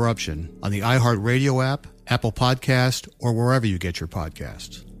California corruption on the iHeartRadio app, Apple Podcast, or wherever you get your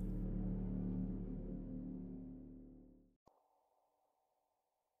podcasts.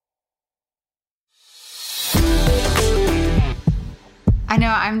 I know,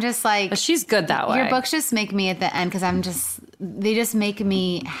 I'm just like... But she's good that way. Your books just make me at the end, because they just make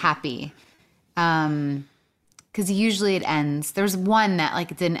me happy. Because usually it ends. There's one that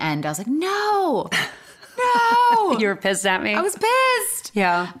it didn't end. I was like, no. You were pissed at me? I was pissed.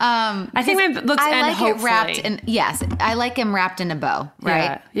 Yeah. I think my books end like hopefully. It wrapped in, yes, I like him wrapped in a bow,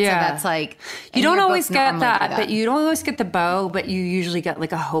 right? Yeah. So that's like... You don't always get that, but you don't always get the bow, but you usually get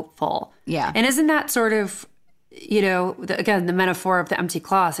a hopeful. Yeah. And isn't that sort of, again, the metaphor of the empty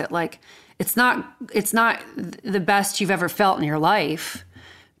closet? It's not the best you've ever felt in your life,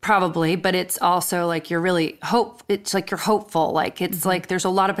 probably, but it's also you're really it's you're hopeful. It's there's a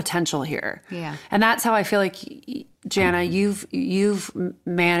lot of potential here. Yeah. And that's how I feel like, Jana, you've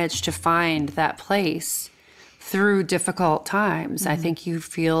managed to find that place through difficult times, I think you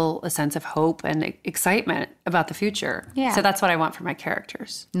feel a sense of hope and excitement about the future. Yeah. So that's what I want for my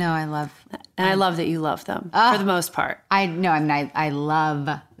characters. No, I love. And I love that you love them for the most part. I love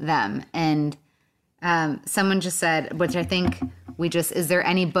them. And someone just said, which I think is there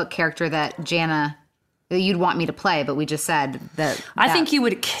any book character that Jana, that you'd want me to play, but we just said that. I think you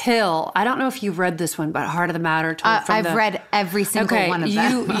would kill. I don't know if you read this one, but Heart of the Matter. I've read every single one of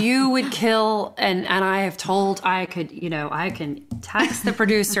them. You would kill, and I have told, I can text the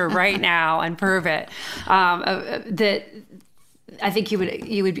producer right now and prove it, that I think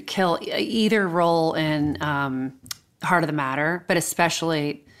you would kill either role in Heart of the Matter, but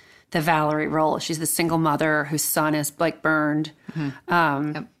especially the Valerie role. She's the single mother whose son is like burned.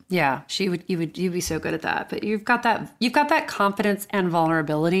 Yep. Yeah, you'd be so good at that. But you've got that confidence and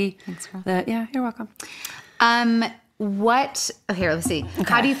vulnerability. Thanks, girl. Yeah, you're welcome. Here, let's see. Okay.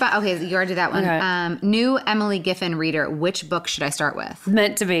 How do you find, you already did that one. Okay. New Emily Giffin reader. Which book should I start with?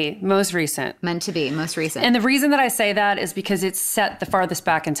 Meant to be, most recent. Most recent. And the reason that I say that is because it's set the farthest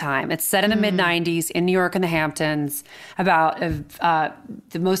back in time. It's set in the mid-90s in New York and the Hamptons about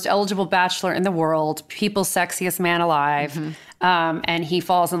the most eligible bachelor in the world, people's sexiest man alive. And he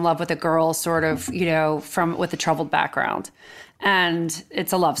falls in love with a girl sort of, with a troubled background. And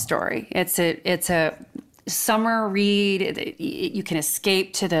it's a love story. It's a summer read. You can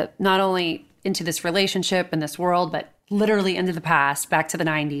escape to not only into this relationship and this world, but literally into the past, back to the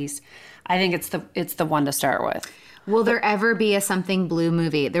 90s. I think it's the one to start with. Will there ever be a Something Blue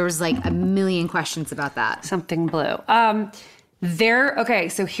movie? There was like a million questions about that. Something Blue.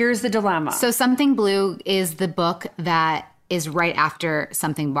 So here's the dilemma. So Something Blue is the book that is right after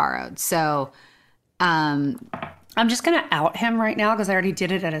Something Borrowed. So I'm just going to out him right now because I already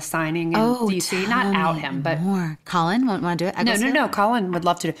did it at a signing in DC. Not out him, but more. Colin, want to do it? No. Colin would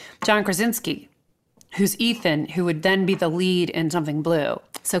love to do. John Krasinski, who's Ethan, who would then be the lead in Something Blue.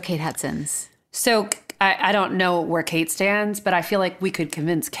 So Kate Hudson's. So I don't know where Kate stands, but I feel like we could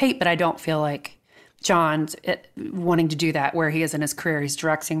convince Kate, but I don't feel like John's wanting to do that where he is in his career. He's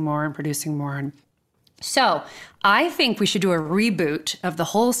directing more and producing more. And so I think we should do a reboot of the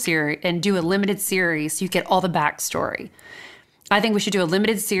whole series and do a limited series so you get all the backstory. I think we should do a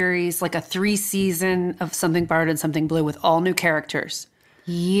limited series, like a 3-season of Something Borrowed and Something Blue with all new characters.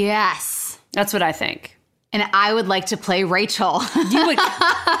 Yes. That's what I think. And I would like to play Rachel. You would,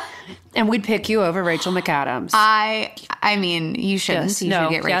 and we'd pick you over Rachel McAdams. I mean, you shouldn't. Yes, you should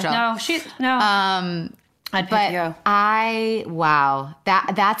get Rachel. No. I'd pick you. I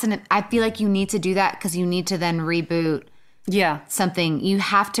feel like you need to do that because you need to then reboot. Yeah. Something. You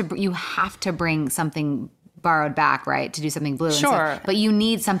have to bring Something Borrowed back, right? To do Something Blue. Sure. But you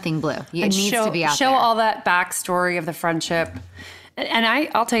need Something Blue. It needs to be out there. Show all that backstory of the friendship. And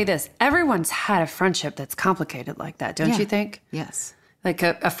I'll tell you this, everyone's had a friendship that's complicated like that, don't you think? Yes. Like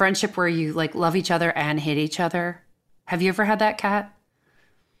a friendship where you like love each other and hate each other. Have you ever had that, Kat?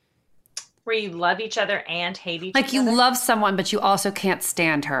 Where you love each other and hate each other? Like you love someone, but you also can't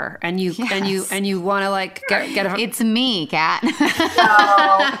stand her. And you want to like get a... It's me, Kat.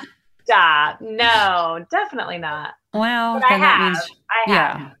 No, stop. No, definitely not. Well, but I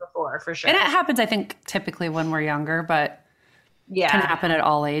have before, for sure. And it happens, I think, typically when we're younger, but can happen at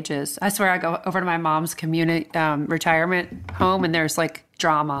all ages. I swear I go over to my mom's community retirement home and there's like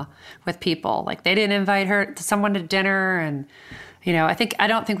drama with people. Like they didn't invite someone to dinner and, I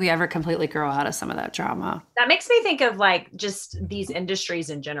don't think we ever completely grow out of some of that drama. That makes me think of like just these industries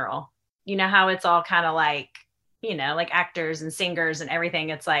in general. You know how it's all kind of like, like actors and singers and everything.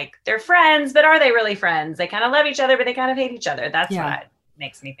 It's like they're friends, but are they really friends? They kind of love each other, but they kind of hate each other. That's what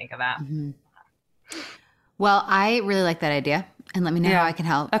makes me think of that. Mm-hmm. Well, I really like that idea. And let me know how I can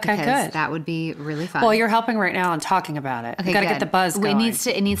help. Okay, good. That would be really fun. Well, you're helping right now and talking about it. Okay, you got to get the buzz going.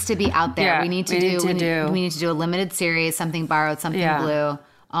 It needs to be out there. Yeah, we need to do a limited series, Something Borrowed, Something Blue,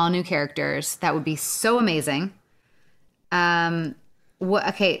 all new characters. That would be so amazing. What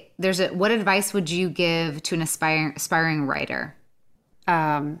advice would you give to an aspiring writer?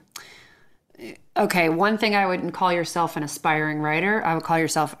 Okay, one thing I wouldn't call yourself an aspiring writer. I would call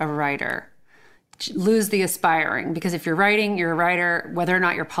yourself a writer. Lose the aspiring, because if you're writing, you're a writer. Whether or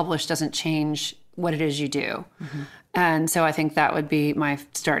not you're published doesn't change what it is you do. Mm-hmm. And so I think that would be my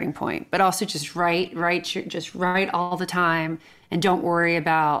starting point. But also just write all the time, and don't worry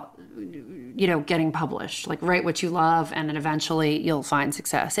about getting published. Like write what you love, and then eventually you'll find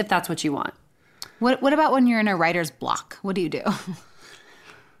success if that's what you want. What about when you're in a writer's block? What do you do?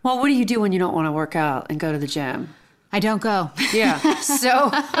 Well, what do you do when you don't want to work out and go to the gym? I don't go. Yeah.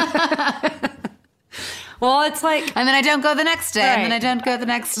 So Well, it's like, and then I don't go the next day, and then I don't go the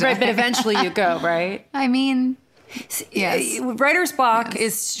next day. Right, but eventually you go, right? I mean, yes. Writer's block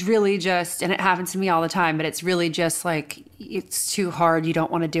is really just, and it happens to me all the time, but it's really just like, it's too hard. You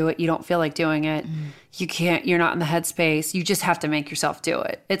don't want to do it. You don't feel like doing it. You can't, you're not in the headspace. You just have to make yourself do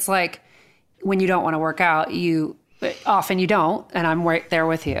it. It's like when you don't want to work out, often you don't, and I'm right there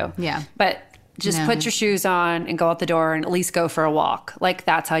with you. Yeah. But just put your shoes on and go out the door and at least go for a walk. Like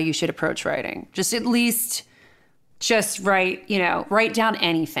that's how you should approach writing. Just at least write down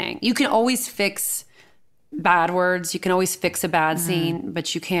anything. You can always fix bad words. You can always fix a bad scene,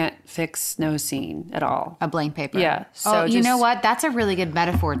 but you can't fix no scene at all. A blank paper. Yeah. So you know what? That's a really good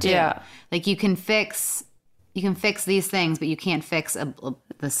metaphor too. Yeah. Like you can fix these things, but you can't fix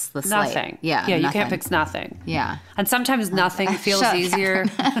the slate. Nothing. Yeah. Yeah. Nothing. You can't fix nothing. Yeah. And sometimes nothing feels easier.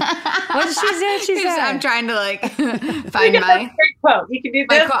 What did she say? I'm trying to find my great quote. You can do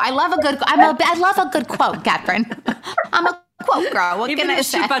this. Quote. I love a good. I love a good quote, Catherine. I'm a quote girl. What Even can I if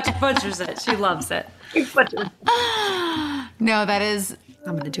say? she butchers it. She loves it. No, that is.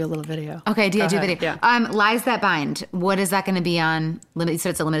 I'm going to do a little video. Okay, do a video. Yeah. Lies That Bind. What is that going to be on? You said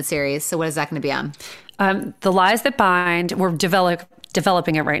it's a limited series. So what is that going to be on? The Lies That Bind. We're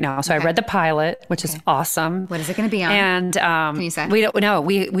developing it right now. So I read the pilot, which is awesome. What is it going to be on? And can you say? We don't know.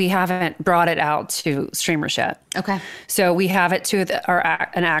 We haven't brought it out to streamers yet. Okay. So we have it to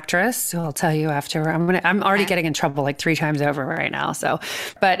an actress who I'll tell you after. I'm already getting in trouble like 3 times over right now. So,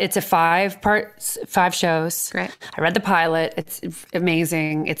 but it's a 5 shows. Great. I read the pilot. It's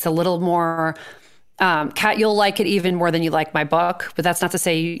amazing. It's a little more. Kat, you'll like it even more than you like my book, but that's not to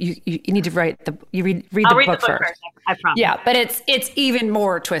say you need to read the book first. I promise. Yeah, but it's even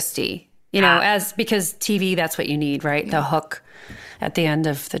more twisty, because TV, that's what you need, right? Yeah. The hook at the end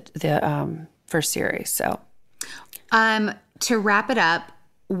of the first series. So, to wrap it up,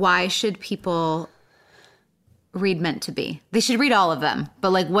 why should people read Meant to Be? They should read all of them,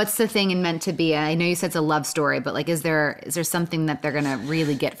 but what's the thing in Meant to Be? I know you said it's a love story, but is there something that they're gonna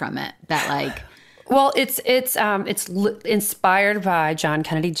really get from it that Well, it's inspired by John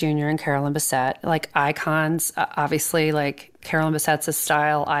Kennedy Jr. and Carolyn Bessette, icons. Obviously, Carolyn Bessette's a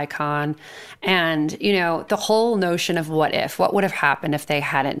style icon, and the whole notion of what would have happened if they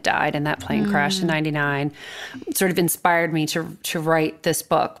hadn't died in that plane crash in '99, sort of inspired me to write this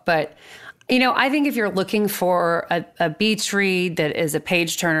book. But I think if you're looking for a beach read that is a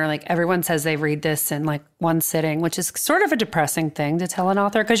page turner, everyone says they read this in one sitting, which is sort of a depressing thing to tell an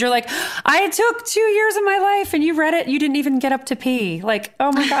author, because you're I took 2 years of my life and you read it, you didn't even get up to pee.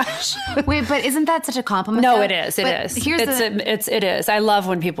 Oh my gosh. Wait, but isn't that such a compliment? No, though? it is. It is. I love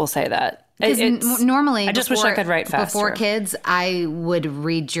when people say that. Normally, I just wish I could write faster. Before kids, I would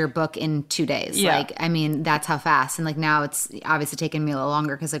read your book in 2 days. Yeah. That's how fast. And now it's obviously taken me a little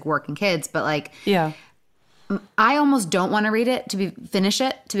longer because work and kids. But yeah, I almost don't want to read it finish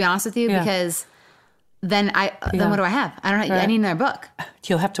it. To be honest with you, because then what do I have? I don't know. I need another book.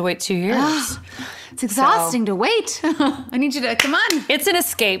 You'll have to wait 2 years. It's exhausting to wait. I need you to come on. It's an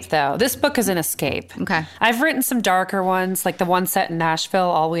escape, though. This book is an escape. Okay. I've written some darker ones, the one set in Nashville.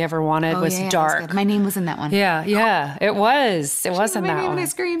 All We Ever Wanted was dark. Was my name was in that one. Yeah, it was. It was in that one. And I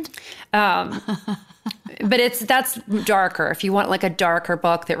screamed. But that's darker. If you want a darker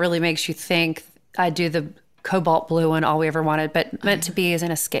book that really makes you think, I do the cobalt blue one, All We Ever Wanted, but Meant to Be is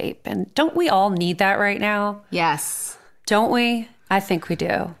an escape. And don't we all need that right now? Yes. Don't we? I think we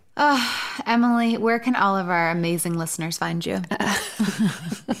do. Oh, Emily, where can all of our amazing listeners find you?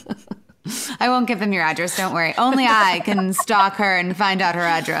 I won't give them your address, don't worry. Only I can stalk her and find out her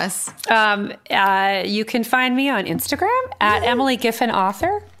address. You can find me on Instagram at Emily Giffin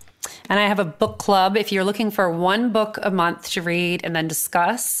Author. And I have a book club. If you're looking for one book a month to read and then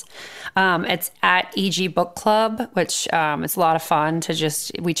discuss, it's at EG Book Club, which is a lot of fun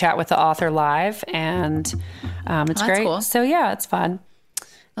we chat with the author live, and it's great. Cool. So yeah, it's fun.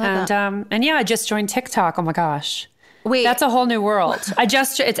 And I just joined TikTok. Oh my gosh. Wait, that's a whole new world.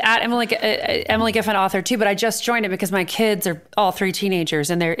 It's at Emily Giffin Author too, but I just joined it because my kids are all 3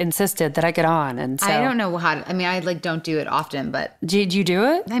 teenagers and they're insisted that I get on. And so I don't know how to, I don't do it often, but did you do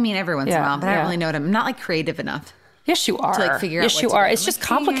it? Every once in a while, but I don't really know I'm not creative enough. Yes, you are. To figure out yes, what you to are. do. It's just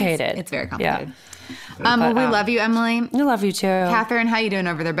complicated. It's very complicated. Yeah. Well, we love you, Emily. We love you too. Catherine, how you doing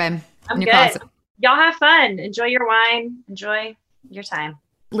over there, babe? I'm good. Y'all have fun. Enjoy your wine. Enjoy your time.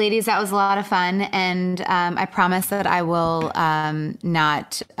 Ladies, that was a lot of fun, and I promise that I will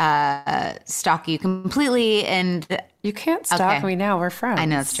not stalk you completely. And you can't stalk me now. We're friends. I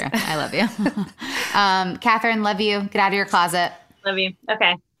know it's true. I love you. Catherine, love you. Get out of your closet. Love you.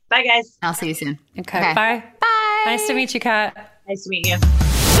 Okay. Bye, guys. I'll see you soon. Okay. Bye. Bye. Nice to meet you, Kat. Nice to meet you.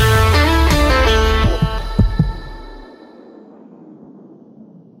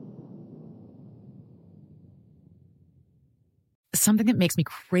 Something that makes me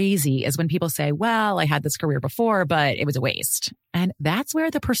crazy is when people say, well, I had this career before, but it was a waste. And that's where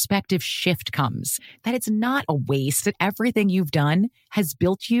the perspective shift comes, that it's not a waste, that everything you've done has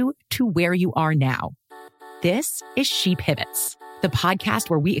built you to where you are now. This is She Pivots, the podcast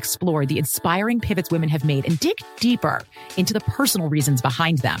where we explore the inspiring pivots women have made and dig deeper into the personal reasons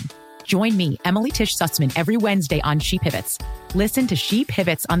behind them. Join me, Emily Tish Sussman, every Wednesday on She Pivots. Listen to She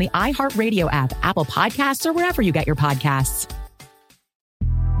Pivots on the iHeartRadio app, Apple Podcasts, or wherever you get your podcasts.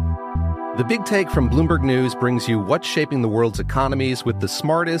 The Big Take from Bloomberg News brings you what's shaping the world's economies with the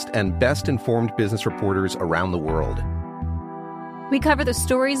smartest and best-informed business reporters around the world. We cover the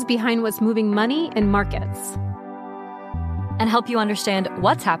stories behind what's moving money and markets. And help you understand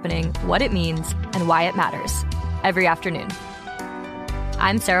what's happening, what it means, and why it matters. Every afternoon.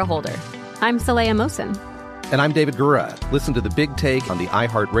 I'm Sarah Holder. I'm Saleha Mohsin. And I'm David Gura. Listen to The Big Take on the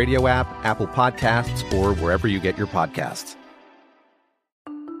iHeartRadio app, Apple Podcasts, or wherever you get your podcasts.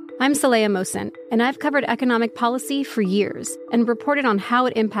 I'm Saleha Mohsin, and I've covered economic policy for years and reported on how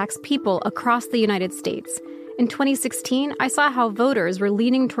it impacts people across the United States. In 2016, I saw how voters were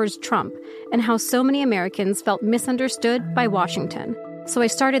leaning towards Trump and how so many Americans felt misunderstood by Washington. So I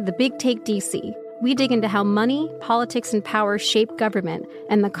started The Big Take DC. We dig into how money, politics, and power shape government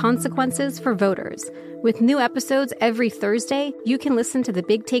and the consequences for voters. With new episodes every Thursday, you can listen to The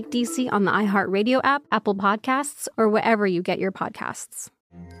Big Take DC on the iHeartRadio app, Apple Podcasts, or wherever you get your podcasts.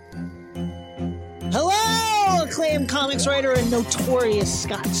 Hello, acclaimed comics writer and notorious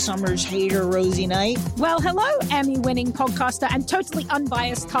Scott Summers hater, Rosie Knight. Well, hello, Emmy-winning podcaster and totally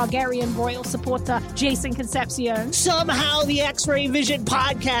unbiased Targaryen royal supporter, Jason Concepcion. Somehow the X-Ray Vision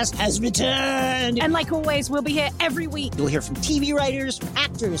podcast has returned. And like always, we'll be here every week. You'll hear from TV writers,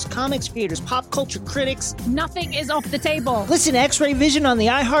 actors, comics creators, pop culture critics. Nothing is off the table. Listen to X-Ray Vision on the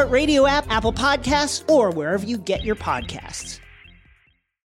iHeartRadio app, Apple Podcasts, or wherever you get your podcasts.